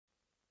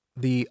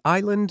The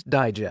Island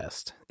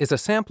Digest is a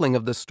sampling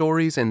of the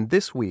stories in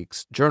this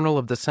week's Journal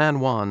of the San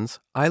Juans,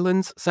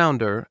 Islands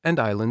Sounder, and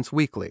Islands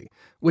Weekly,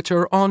 which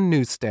are on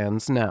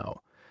newsstands now.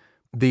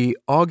 The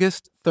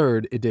August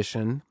 3rd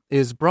edition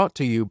is brought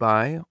to you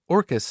by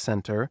Orcas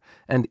Center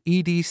and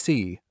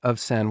EDC of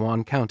San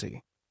Juan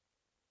County.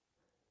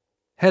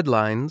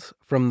 Headlines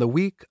from the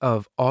week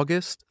of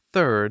August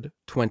 3rd,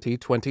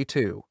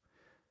 2022.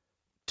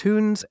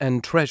 Tunes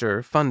and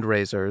Treasure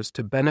fundraisers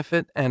to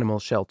benefit animal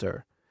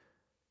shelter.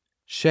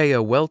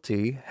 Sheya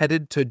Welty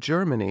headed to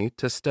Germany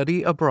to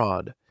study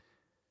abroad.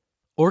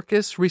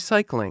 Orcas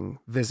Recycling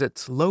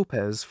visits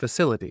Lopez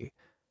facility.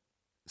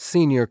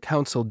 Senior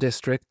Council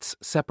District's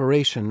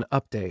separation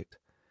update.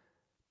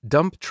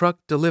 Dump truck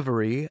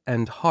delivery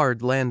and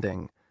hard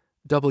landing.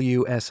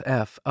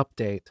 WSF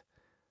update.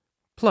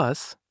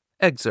 Plus,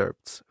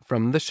 excerpts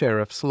from the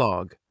sheriff's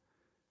log.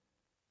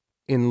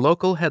 In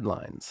local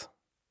headlines.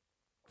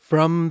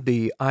 From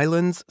the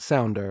Islands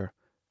Sounder,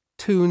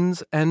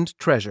 Tunes and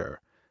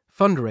Treasure,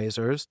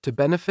 fundraisers to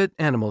benefit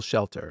animal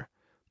shelter,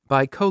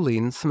 by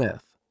Colleen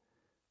Smith.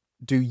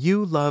 Do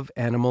you love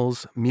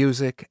animals,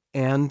 music,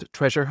 and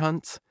treasure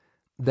hunts?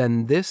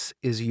 Then this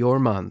is your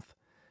month.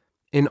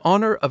 In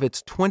honor of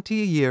its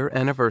 20-year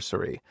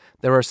anniversary,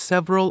 there are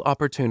several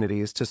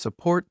opportunities to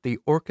support the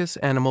Orcas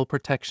Animal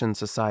Protection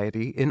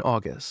Society in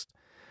August.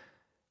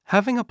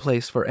 Having a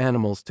place for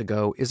animals to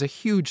go is a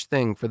huge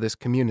thing for this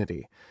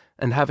community,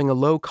 and having a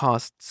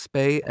low-cost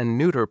spay and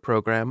neuter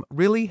program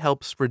really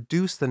helps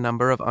reduce the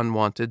number of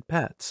unwanted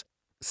pets,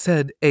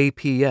 said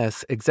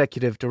APS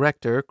Executive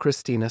Director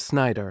Christina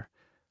Snyder.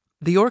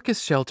 The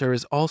Orcas shelter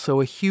is also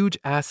a huge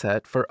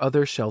asset for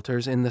other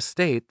shelters in the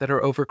state that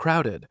are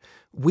overcrowded.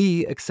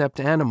 We accept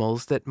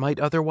animals that might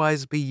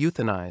otherwise be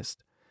euthanized.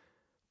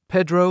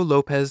 Pedro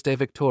Lopez de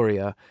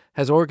Victoria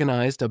has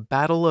organized a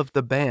Battle of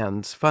the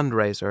Bands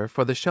fundraiser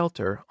for the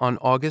shelter on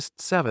August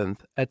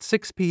 7th at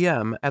 6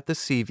 p.m. at the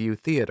Seaview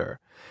Theater.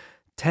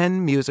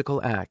 10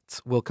 musical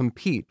acts will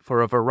compete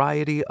for a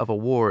variety of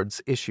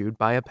awards issued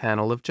by a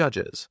panel of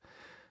judges.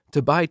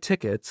 To buy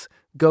tickets,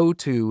 go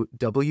to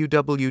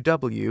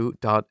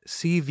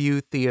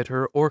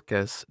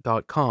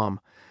www.seaviewtheaterorcas.com.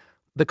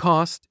 The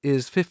cost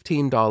is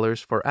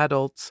 $15 for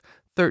adults,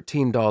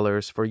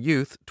 $13 for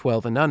youth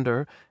 12 and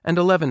under, and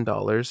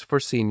 $11 for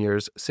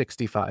seniors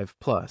 65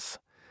 plus.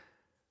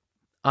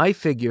 I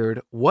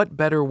figured what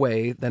better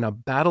way than a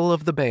battle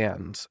of the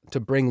bands to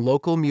bring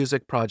local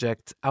music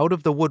projects out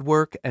of the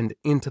woodwork and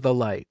into the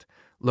light,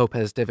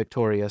 Lopez de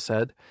Victoria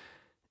said.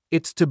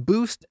 It's to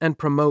boost and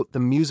promote the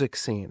music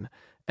scene,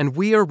 and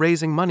we are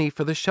raising money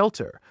for the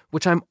shelter,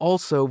 which I'm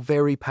also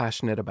very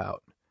passionate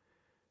about.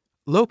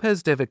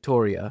 Lopez de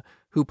Victoria,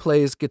 who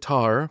plays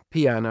guitar,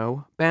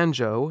 piano,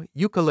 banjo,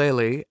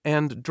 ukulele,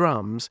 and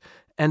drums,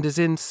 and is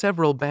in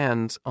several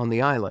bands on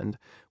the island,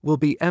 will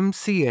be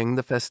emceeing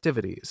the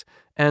festivities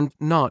and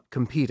not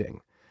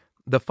competing.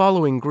 The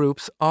following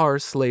groups are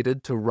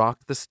slated to rock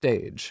the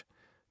stage: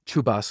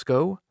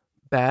 Chubasco,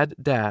 Bad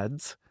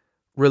Dads,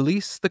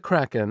 Release the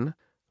Kraken,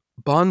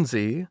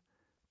 Bonzi,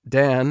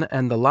 Dan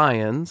and the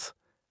Lions,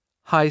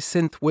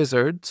 Hyacinth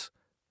Wizards,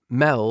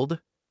 Meld,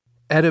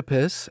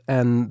 Oedipus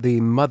and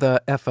the Mother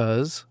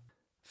Effas,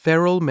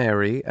 Feral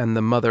Mary and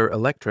the Mother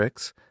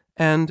Electrics,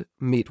 and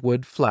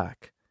Meatwood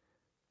Flack.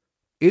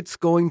 It's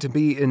going to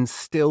be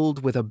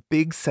instilled with a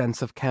big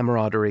sense of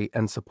camaraderie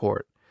and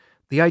support.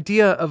 The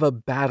idea of a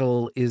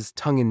battle is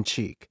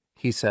tongue-in-cheek,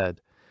 he said.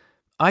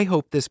 I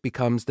hope this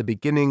becomes the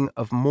beginning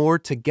of more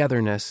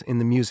togetherness in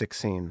the music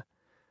scene.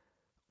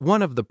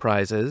 One of the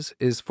prizes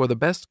is for the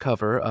best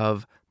cover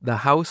of The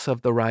House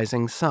of the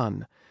Rising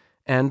Sun,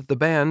 and the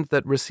band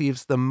that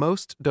receives the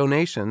most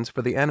donations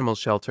for the animal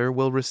shelter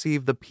will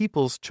receive the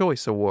People's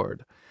Choice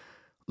Award.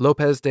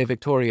 Lopez de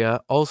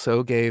Victoria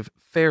also gave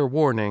fair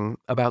warning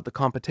about the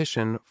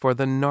competition for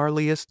the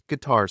gnarliest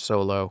guitar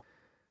solo.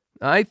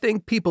 I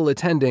think people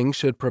attending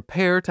should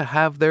prepare to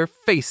have their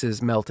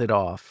faces melted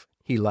off,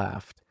 he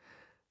laughed.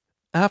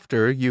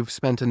 After you've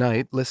spent a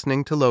night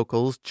listening to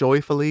locals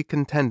joyfully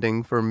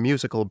contending for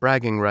musical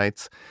bragging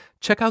rights,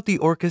 check out the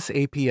Orcas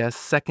APS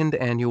second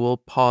annual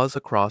Paws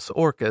Across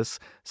Orcas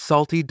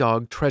Salty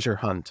Dog Treasure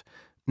Hunt,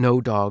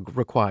 no dog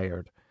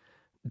required.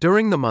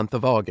 During the month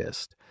of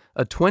August,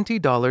 a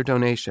 $20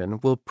 donation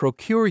will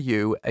procure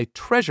you a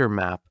treasure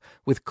map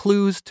with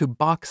clues to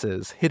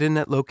boxes hidden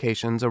at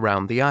locations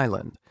around the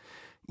island.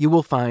 You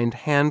will find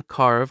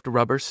hand-carved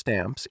rubber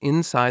stamps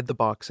inside the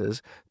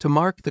boxes to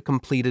mark the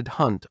completed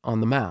hunt on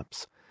the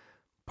maps.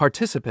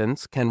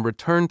 Participants can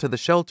return to the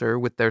shelter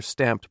with their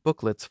stamped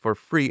booklets for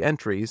free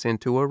entries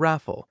into a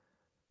raffle.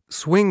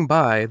 Swing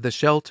by the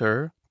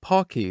shelter,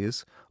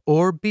 Pawkeys,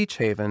 or Beach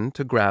Haven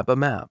to grab a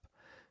map.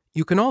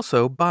 You can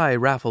also buy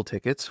raffle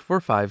tickets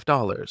for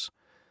 $5.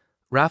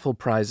 Raffle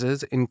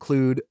prizes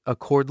include a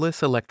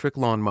cordless electric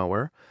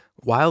lawnmower,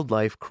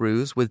 wildlife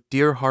cruise with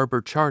Deer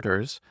Harbor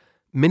Charters,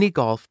 mini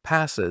golf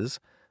passes,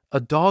 a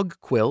dog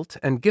quilt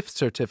and gift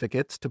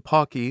certificates to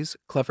Pawkey's,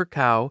 Clever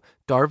Cow,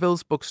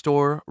 Darville's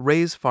Bookstore,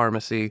 Ray's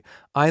Pharmacy,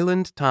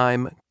 Island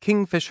Time,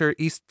 Kingfisher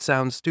East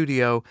Sound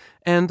Studio,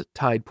 and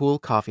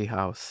Tidepool Coffee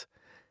House.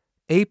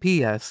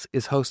 APS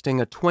is hosting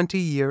a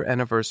 20-year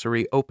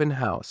anniversary open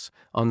house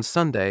on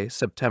Sunday,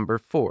 September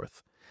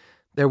 4th.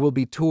 There will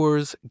be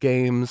tours,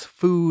 games,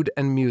 food,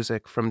 and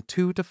music from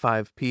 2 to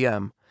 5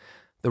 p.m.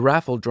 The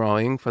raffle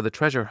drawing for the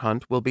treasure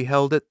hunt will be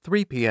held at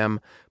 3 p.m.,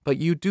 but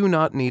you do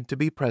not need to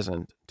be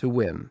present to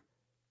win.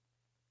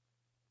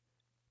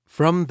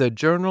 From the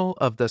Journal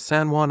of the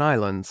San Juan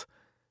Islands,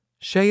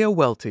 Sheya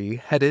Welty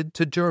headed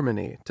to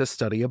Germany to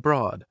study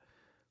abroad,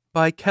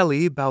 by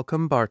Kelly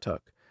Balcom-Bartok.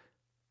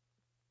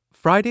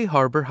 Friday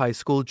Harbor High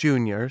School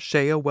junior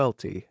Sheya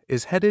Welty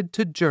is headed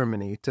to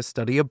Germany to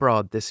study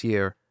abroad this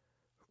year.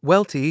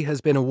 Welty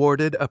has been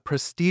awarded a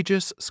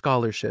prestigious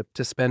scholarship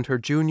to spend her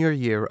junior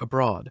year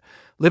abroad,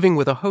 living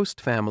with a host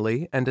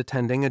family and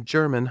attending a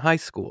German high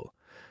school.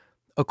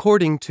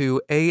 According to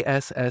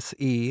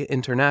ASSE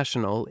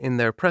International in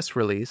their press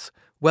release,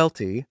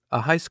 Welty,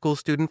 a high school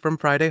student from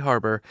Friday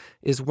Harbor,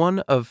 is one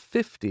of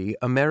 50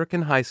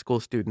 American high school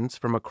students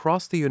from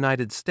across the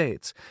United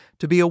States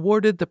to be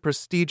awarded the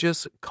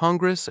prestigious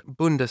Congress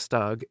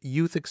Bundestag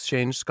Youth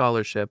Exchange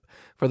Scholarship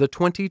for the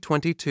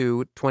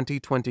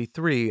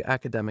 2022-2023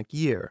 academic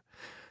year.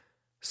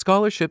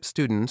 Scholarship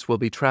students will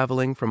be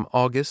traveling from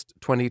August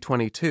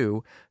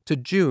 2022 to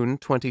June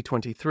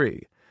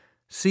 2023.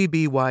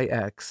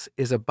 CBYX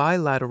is a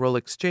bilateral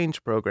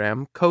exchange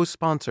program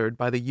co-sponsored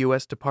by the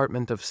U.S.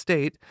 Department of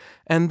State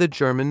and the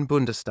German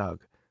Bundestag,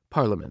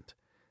 Parliament.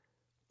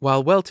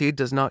 While Welty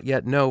does not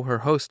yet know her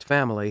host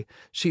family,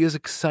 she is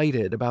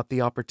excited about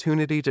the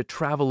opportunity to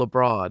travel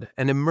abroad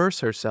and immerse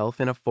herself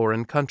in a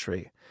foreign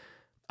country.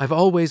 "I've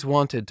always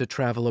wanted to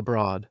travel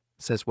abroad,"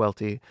 says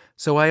Welty,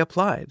 "so I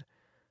applied."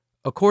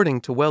 According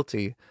to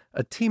Welty,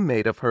 a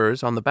teammate of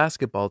hers on the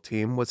basketball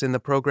team was in the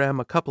program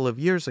a couple of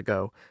years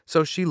ago,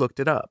 so she looked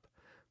it up.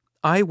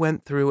 "I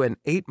went through an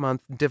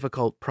 8-month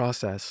difficult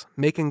process,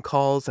 making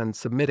calls and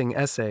submitting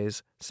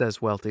essays," says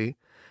Welty,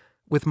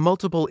 "with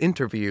multiple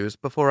interviews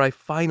before I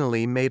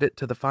finally made it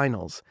to the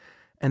finals.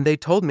 And they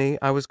told me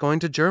I was going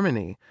to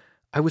Germany.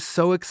 I was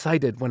so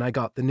excited when I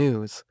got the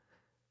news."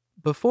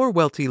 Before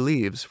Welty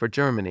leaves for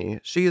Germany,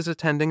 she is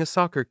attending a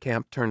soccer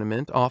camp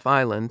tournament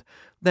off-island,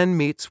 then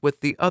meets with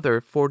the other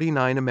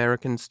 49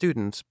 American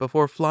students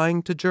before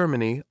flying to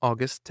Germany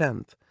August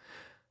 10th.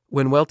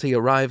 When Welty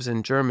arrives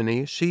in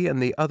Germany, she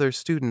and the other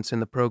students in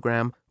the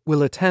program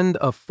will attend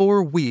a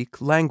 4-week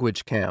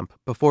language camp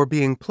before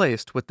being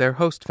placed with their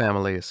host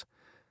families.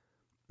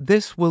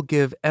 "This will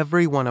give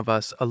every one of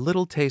us a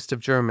little taste of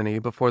Germany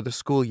before the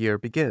school year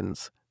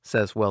begins,"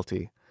 says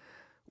Welty.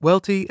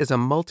 Welty is a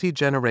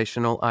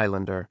multi-generational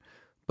islander.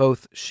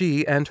 Both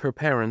she and her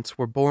parents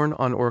were born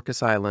on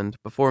Orcas Island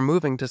before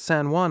moving to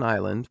San Juan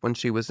Island when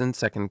she was in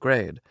 2nd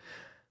grade.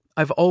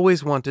 "I've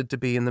always wanted to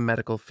be in the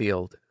medical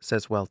field,"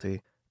 says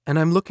Welty, "and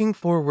I'm looking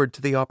forward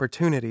to the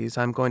opportunities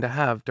I'm going to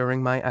have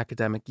during my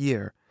academic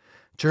year.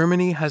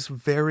 Germany has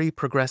very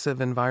progressive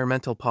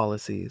environmental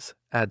policies,"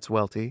 adds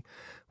Welty,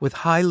 "with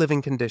high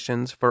living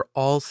conditions for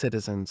all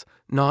citizens,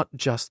 not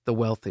just the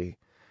wealthy.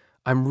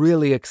 I'm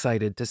really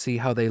excited to see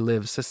how they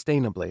live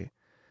sustainably."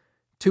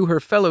 To her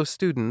fellow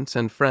students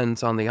and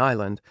friends on the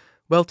island,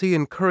 Welty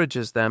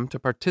encourages them to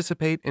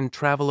participate in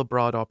travel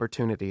abroad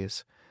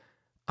opportunities.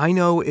 "I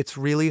know it's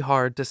really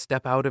hard to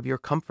step out of your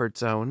comfort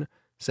zone,"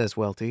 says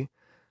Welty,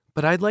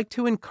 "but I'd like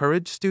to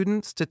encourage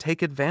students to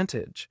take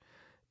advantage.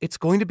 It's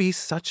going to be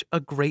such a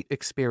great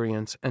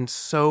experience and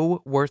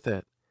so worth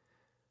it."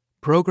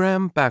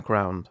 Program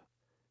background.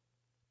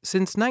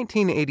 Since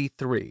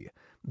 1983,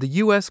 the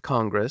U.S.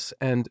 Congress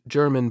and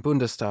German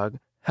Bundestag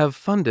have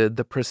funded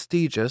the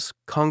prestigious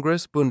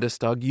Congress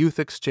Bundestag Youth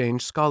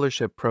Exchange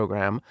Scholarship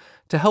Program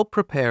to help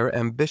prepare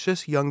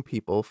ambitious young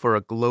people for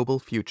a global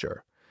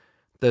future.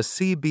 The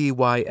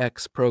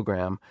CBYX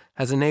program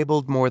has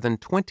enabled more than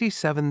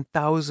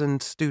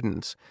 27,000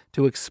 students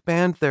to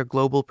expand their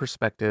global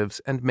perspectives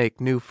and make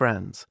new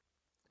friends.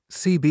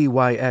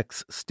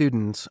 CBYX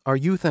students are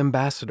youth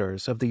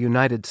ambassadors of the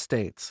United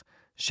States,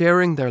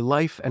 sharing their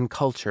life and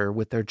culture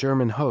with their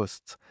German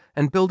hosts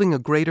and building a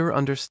greater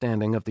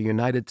understanding of the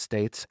United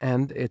States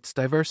and its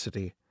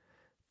diversity.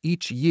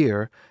 Each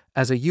year,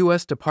 as a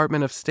U.S.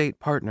 Department of State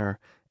partner,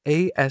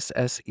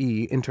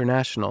 ASSE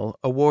International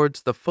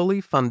awards the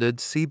fully funded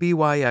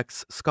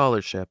CBYX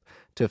scholarship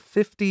to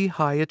 50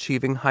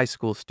 high-achieving high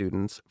school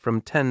students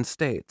from 10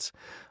 states,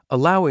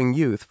 allowing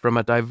youth from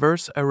a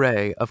diverse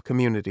array of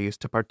communities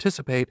to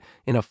participate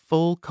in a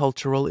full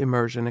cultural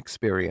immersion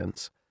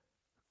experience.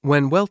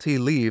 When Welty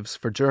leaves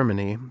for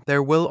Germany,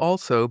 there will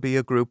also be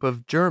a group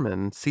of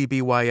German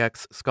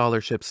CBYX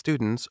scholarship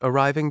students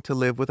arriving to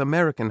live with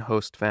American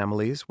host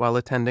families while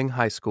attending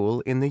high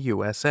school in the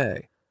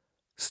USA.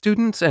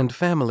 Students and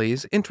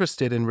families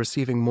interested in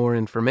receiving more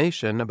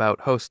information about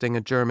hosting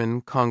a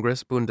German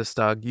Congress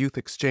Bundestag Youth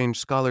Exchange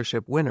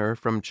Scholarship winner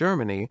from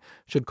Germany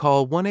should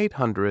call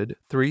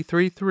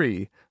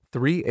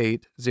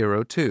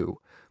 1-800-333-3802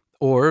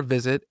 or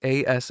visit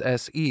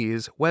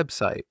ASSE's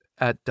website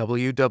at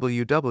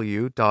www.asse.com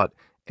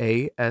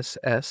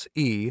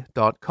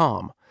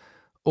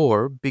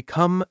or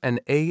become an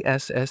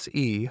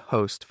ASSE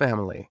host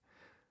family.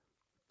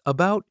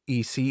 About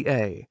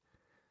ECA.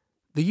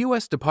 The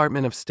U.S.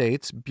 Department of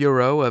State's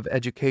Bureau of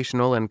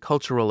Educational and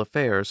Cultural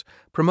Affairs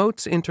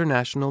promotes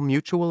international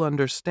mutual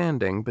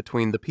understanding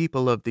between the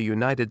people of the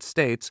United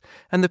States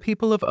and the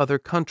people of other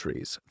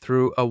countries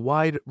through a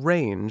wide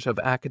range of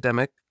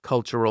academic,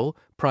 cultural,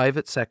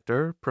 private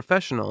sector,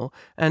 professional,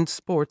 and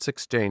sports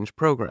exchange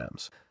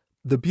programs.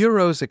 The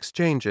Bureau's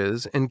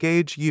exchanges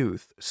engage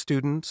youth,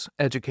 students,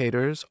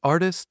 educators,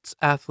 artists,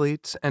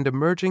 athletes, and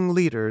emerging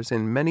leaders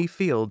in many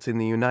fields in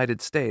the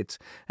United States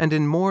and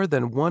in more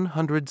than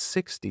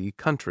 160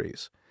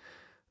 countries.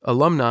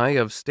 Alumni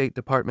of State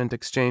Department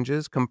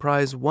exchanges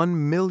comprise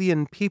 1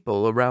 million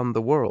people around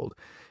the world,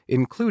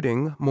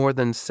 including more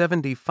than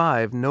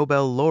 75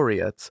 Nobel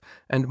laureates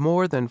and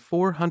more than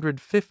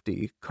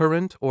 450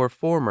 current or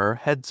former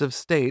heads of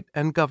state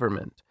and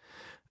government.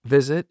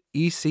 Visit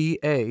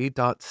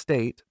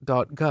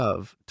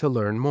eca.state.gov to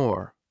learn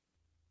more.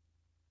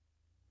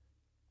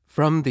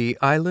 From the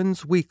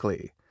Islands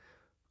Weekly,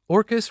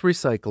 Orcas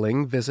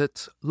Recycling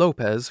visits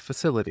Lopez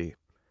facility.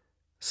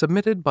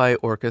 Submitted by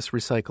Orcas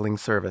Recycling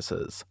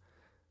Services.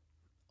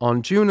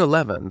 On June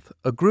 11th,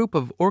 a group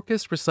of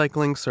Orcas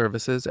Recycling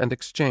Services and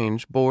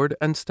Exchange board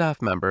and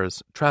staff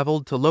members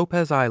traveled to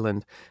Lopez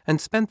Island and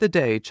spent the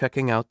day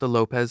checking out the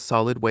Lopez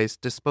Solid Waste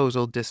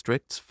Disposal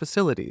District's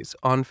facilities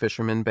on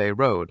Fisherman Bay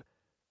Road.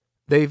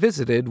 They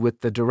visited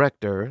with the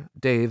director,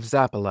 Dave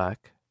Zapalak,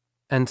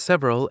 and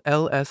several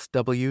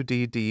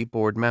LSWDD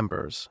board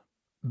members.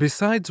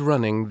 Besides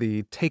running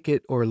the Take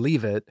It or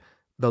Leave It,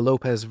 the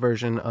Lopez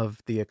version of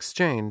the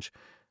exchange,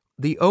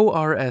 the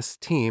ORS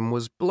team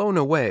was blown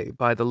away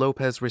by the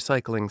Lopez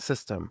recycling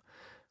system.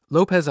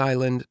 Lopez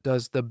Island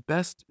does the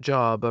best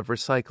job of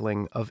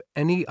recycling of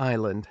any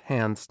island,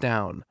 hands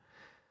down.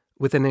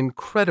 With an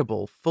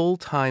incredible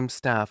full-time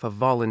staff of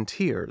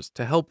volunteers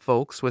to help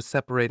folks with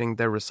separating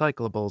their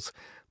recyclables,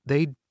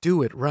 they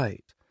do it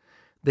right.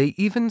 They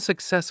even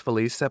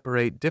successfully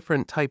separate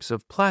different types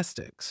of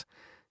plastics.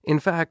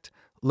 In fact,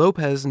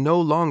 Lopez no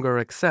longer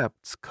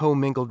accepts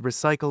commingled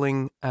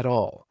recycling at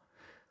all.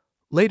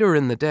 Later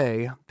in the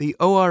day, the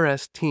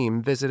ORS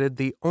team visited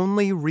the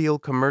only real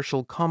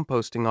commercial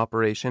composting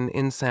operation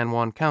in San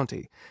Juan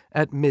County,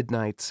 at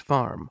Midnight's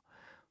Farm.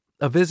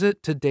 A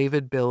visit to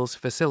David Bill's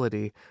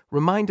facility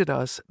reminded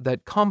us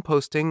that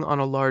composting on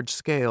a large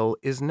scale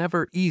is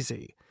never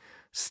easy.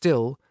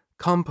 Still,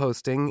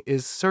 composting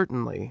is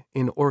certainly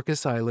in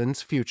Orcas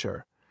Island's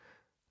future.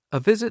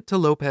 A visit to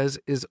Lopez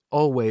is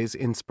always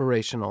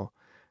inspirational.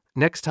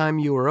 Next time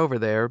you are over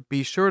there,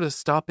 be sure to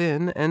stop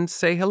in and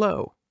say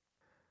hello.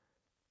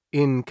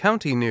 In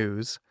county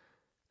news,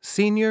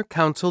 Senior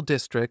Council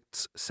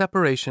District's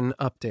Separation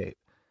Update.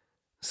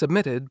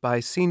 Submitted by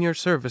Senior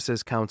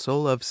Services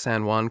Council of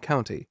San Juan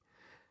County.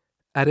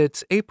 At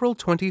its April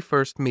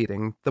 21st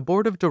meeting, the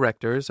Board of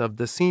Directors of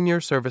the Senior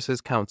Services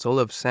Council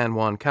of San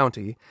Juan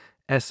County,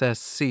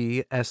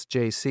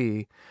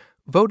 SSC-SJC,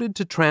 voted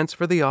to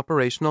transfer the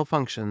operational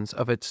functions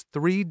of its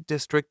 3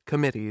 district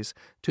committees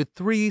to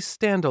 3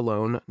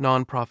 standalone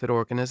nonprofit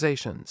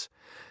organizations.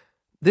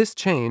 This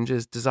change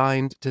is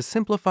designed to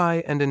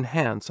simplify and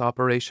enhance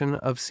operation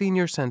of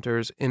senior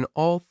centers in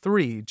all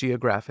 3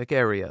 geographic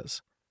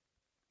areas.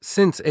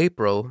 Since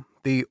April,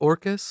 the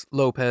Orcas,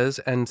 Lopez,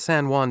 and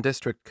San Juan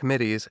district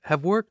committees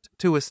have worked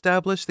to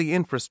establish the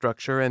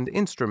infrastructure and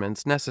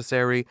instruments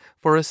necessary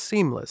for a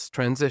seamless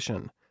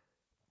transition.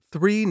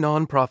 3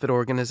 nonprofit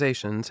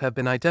organizations have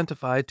been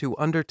identified to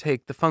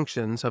undertake the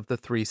functions of the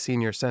 3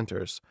 senior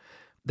centers.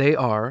 They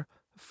are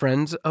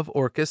Friends of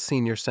Orcas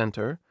Senior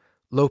Center,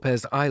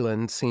 Lopez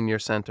Island Senior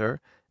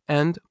Center,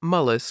 and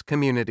Mullis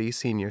Community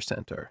Senior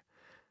Center.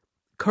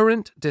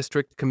 Current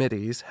district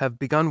committees have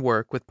begun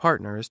work with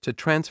partners to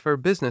transfer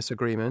business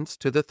agreements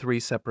to the 3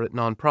 separate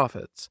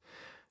nonprofits.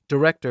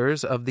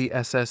 Directors of the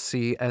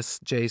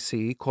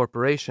SSC-SJC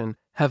Corporation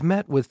have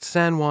met with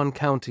San Juan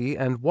County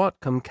and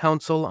Whatcom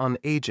Council on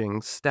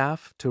Aging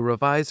staff to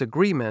revise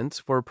agreements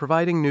for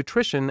providing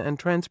nutrition and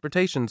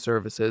transportation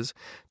services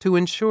to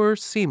ensure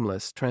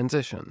seamless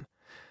transition.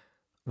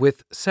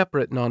 With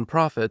separate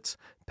nonprofits,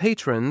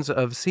 patrons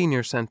of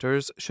senior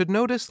centers should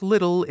notice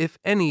little, if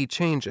any,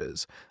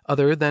 changes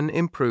other than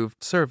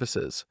improved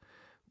services.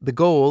 The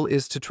goal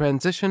is to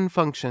transition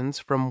functions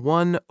from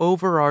one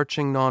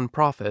overarching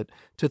nonprofit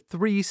to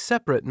 3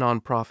 separate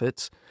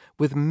nonprofits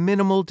with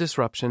minimal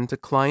disruption to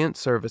client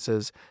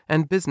services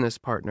and business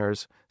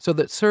partners so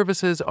that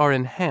services are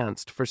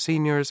enhanced for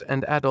seniors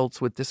and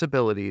adults with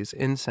disabilities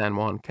in San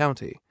Juan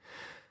County.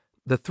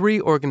 The 3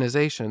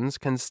 organizations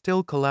can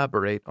still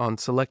collaborate on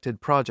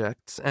selected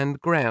projects and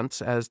grants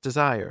as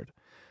desired.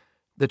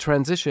 The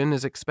transition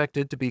is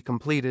expected to be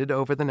completed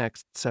over the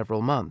next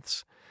several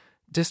months.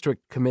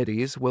 District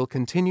committees will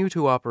continue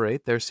to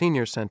operate their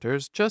senior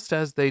centers just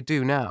as they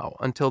do now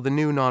until the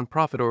new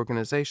nonprofit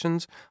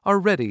organizations are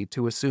ready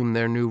to assume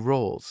their new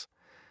roles.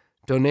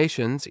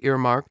 Donations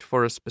earmarked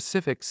for a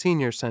specific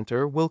senior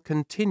center will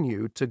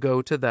continue to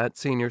go to that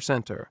senior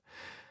center.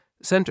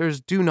 Centers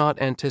do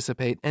not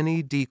anticipate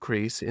any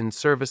decrease in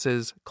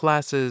services,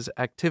 classes,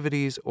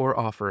 activities, or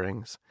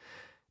offerings.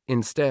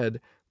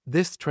 Instead,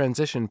 this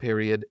transition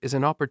period is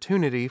an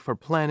opportunity for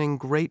planning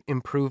great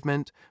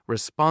improvement,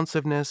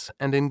 responsiveness,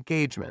 and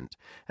engagement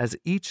as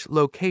each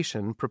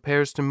location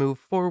prepares to move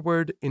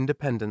forward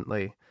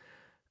independently.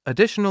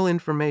 Additional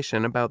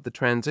information about the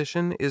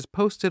transition is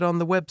posted on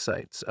the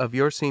websites of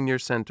your senior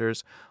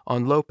centers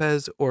on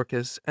Lopez,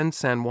 Orcas, and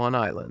San Juan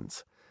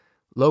Islands.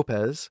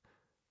 Lopez,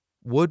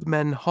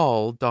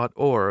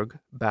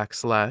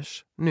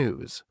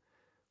 woodmenhall.org/news.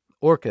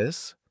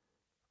 Orcas,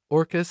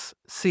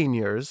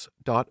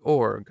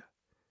 orcasseniors.org.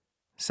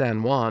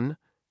 San Juan,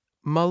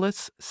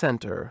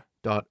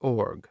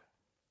 mulliscenter.org.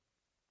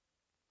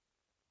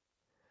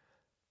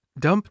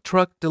 Dump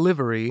truck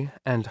delivery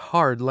and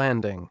hard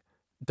landing.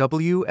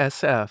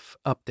 WSF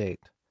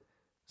update.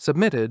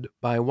 Submitted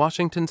by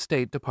Washington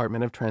State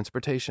Department of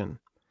Transportation.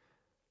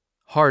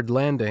 Hard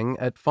landing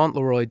at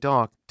Fauntleroy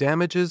Dock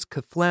damages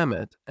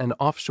Cathlamet, an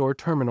offshore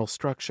terminal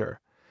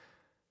structure.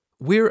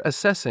 We're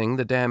assessing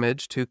the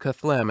damage to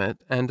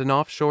Cathlamet and an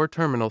offshore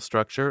terminal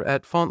structure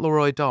at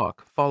Fauntleroy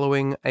Dock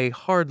following a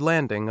hard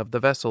landing of the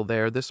vessel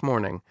there this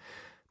morning.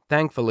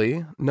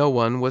 Thankfully, no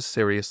one was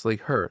seriously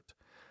hurt.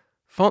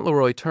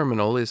 Fauntleroy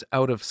Terminal is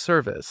out of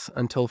service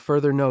until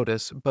further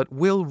notice, but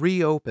will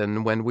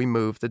reopen when we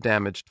move the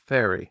damaged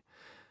ferry.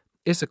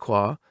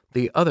 Issaquah,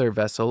 the other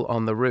vessel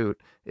on the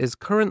route, is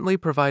currently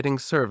providing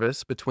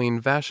service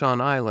between Vashon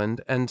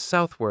Island and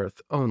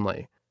Southworth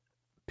only.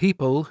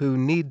 People who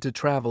need to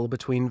travel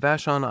between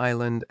Vashon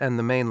Island and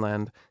the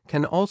mainland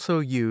can also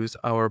use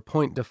our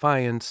Point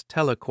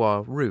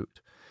Defiance-Tahlequah route.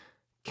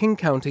 King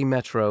County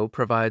Metro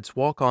provides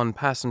walk-on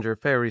passenger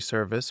ferry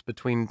service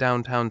between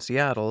downtown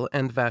Seattle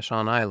and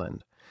Vashon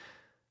Island.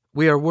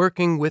 We are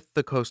working with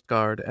the Coast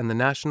Guard and the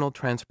National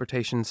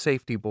Transportation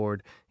Safety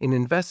Board in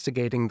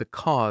investigating the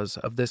cause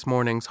of this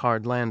morning's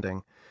hard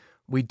landing.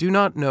 We do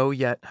not know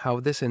yet how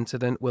this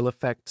incident will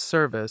affect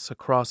service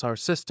across our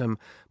system,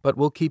 but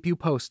we'll keep you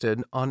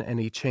posted on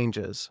any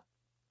changes.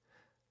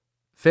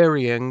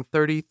 Ferrying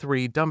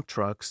 33 dump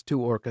trucks to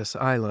Orcas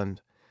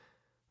Island.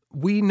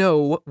 We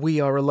know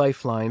we are a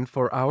lifeline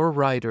for our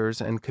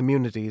riders and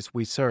communities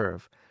we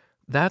serve.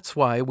 That's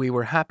why we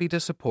were happy to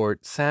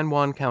support San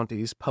Juan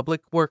County's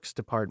Public Works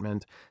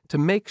Department to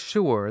make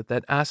sure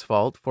that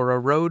asphalt for a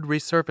road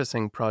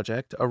resurfacing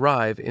project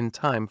arrive in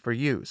time for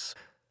use.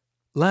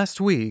 Last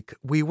week,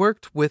 we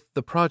worked with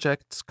the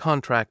project's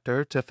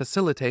contractor to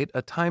facilitate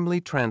a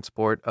timely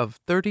transport of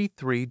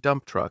 33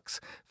 dump trucks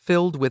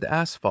filled with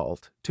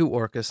asphalt to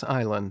Orcas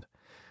Island.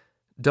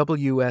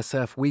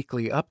 WSF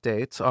Weekly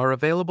updates are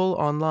available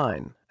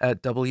online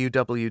at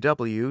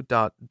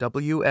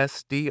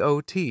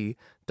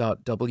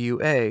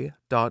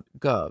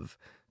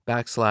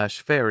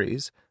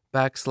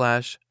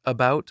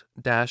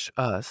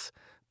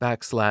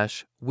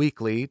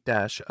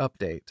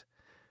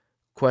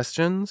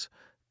Questions?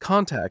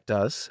 Contact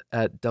us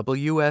at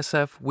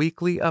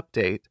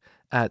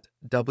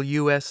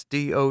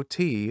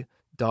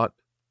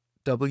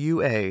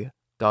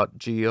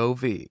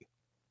wsfweeklyupdate@wsdot.wa.gov.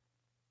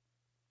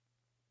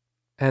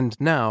 And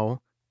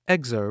now,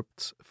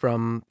 excerpts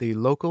from the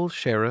local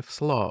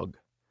sheriff's log.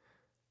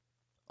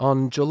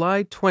 On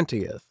July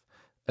 20th,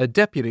 a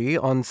deputy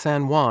on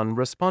San Juan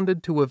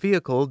responded to a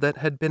vehicle that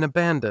had been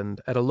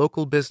abandoned at a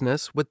local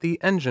business with the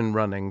engine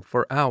running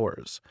for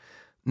hours.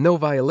 No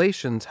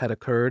violations had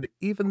occurred,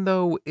 even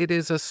though it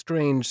is a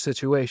strange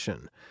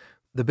situation.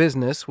 The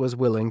business was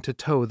willing to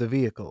tow the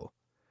vehicle.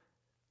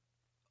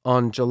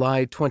 On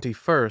July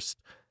 21st,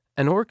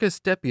 an Orcas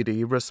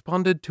deputy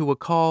responded to a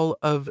call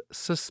of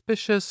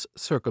suspicious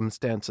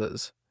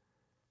circumstances.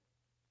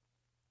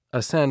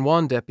 A San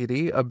Juan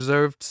deputy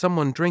observed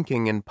someone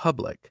drinking in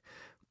public.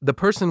 The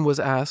person was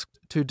asked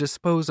to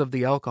dispose of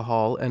the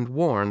alcohol and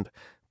warned,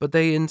 but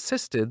they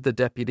insisted the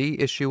deputy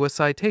issue a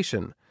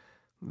citation.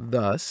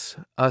 Thus,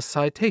 a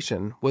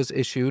citation was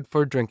issued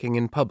for drinking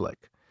in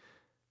public.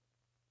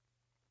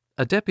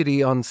 A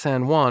deputy on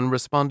San Juan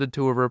responded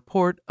to a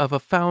report of a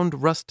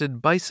found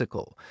rusted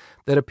bicycle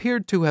that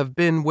appeared to have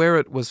been where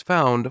it was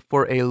found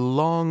for a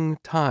long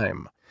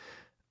time.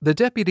 The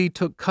deputy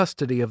took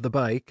custody of the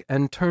bike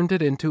and turned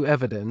it into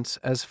evidence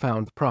as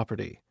found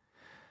property.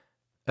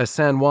 A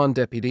San Juan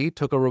deputy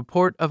took a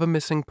report of a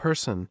missing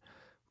person.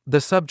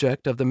 The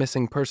subject of the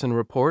missing person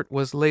report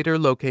was later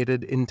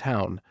located in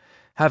town,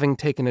 having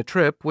taken a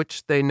trip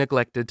which they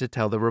neglected to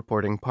tell the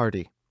reporting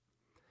party.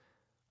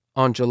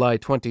 On July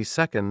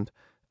 22nd,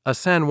 a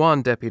San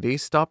Juan deputy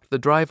stopped the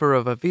driver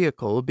of a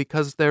vehicle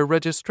because their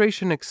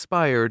registration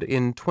expired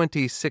in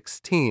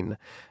 2016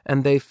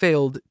 and they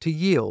failed to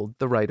yield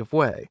the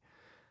right-of-way.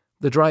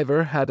 The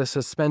driver had a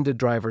suspended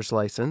driver's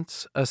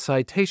license, a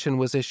citation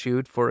was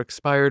issued for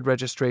expired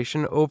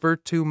registration over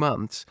 2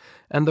 months,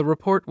 and the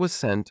report was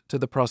sent to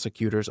the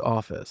prosecutor's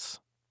office.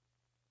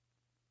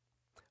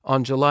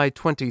 On July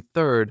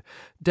 23rd,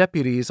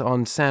 deputies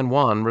on San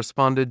Juan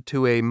responded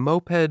to a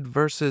moped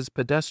versus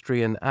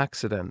pedestrian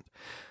accident.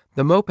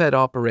 The moped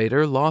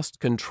operator lost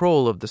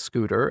control of the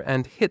scooter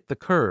and hit the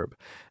curb,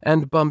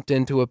 and bumped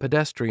into a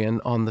pedestrian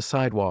on the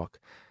sidewalk.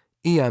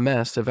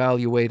 EMS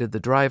evaluated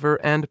the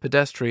driver and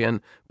pedestrian,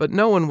 but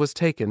no one was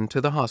taken to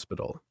the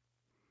hospital.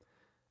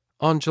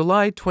 On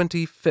July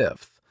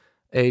 25th,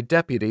 a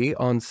deputy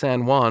on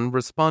San Juan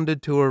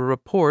responded to a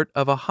report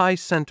of a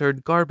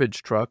high-centered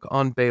garbage truck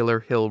on Baylor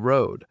Hill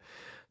Road.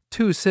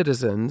 Two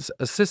citizens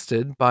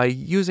assisted by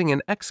using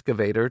an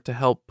excavator to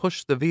help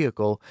push the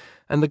vehicle,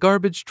 and the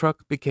garbage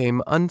truck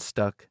became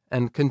unstuck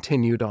and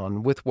continued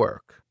on with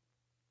work.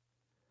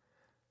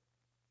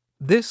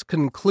 This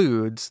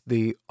concludes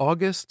the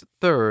August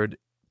 3rd,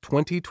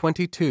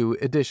 2022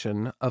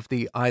 edition of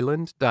the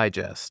Island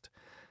Digest.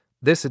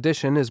 This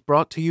edition is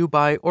brought to you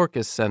by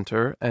Orcas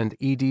Center and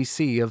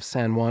EDC of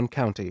San Juan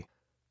County.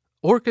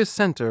 Orcas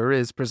Center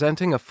is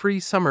presenting a free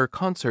summer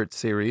concert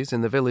series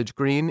in the Village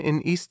Green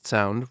in East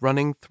Sound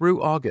running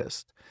through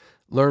August.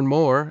 Learn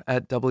more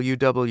at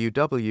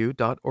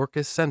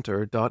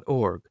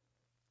www.orcascenter.org.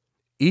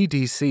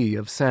 EDC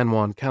of San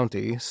Juan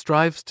County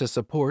strives to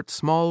support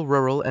small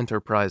rural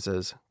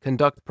enterprises,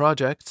 conduct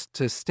projects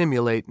to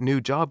stimulate new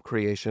job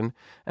creation,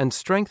 and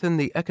strengthen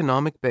the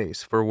economic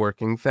base for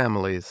working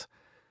families.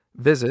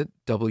 Visit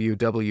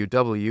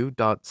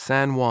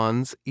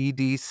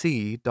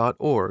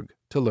www.sanjuansedc.org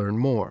to learn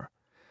more.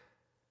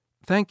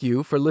 Thank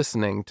you for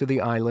listening to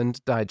the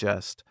Island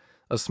Digest,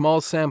 a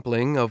small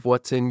sampling of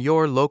what's in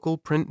your local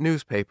print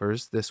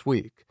newspapers this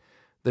week.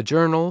 The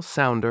Journal,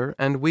 Sounder,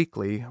 and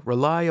Weekly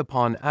rely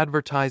upon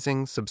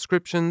advertising,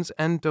 subscriptions,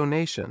 and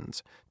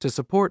donations to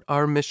support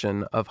our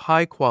mission of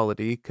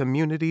high-quality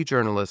community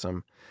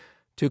journalism.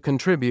 To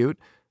contribute,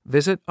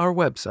 visit our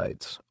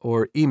websites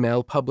or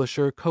email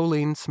publisher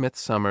Colleen Smith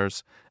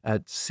Summers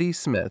at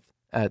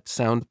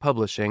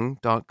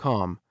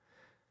csmith@soundpublishing.com.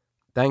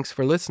 Thanks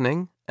for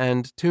listening,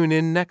 and tune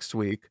in next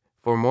week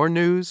for more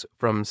news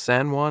from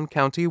San Juan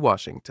County,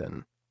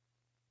 Washington.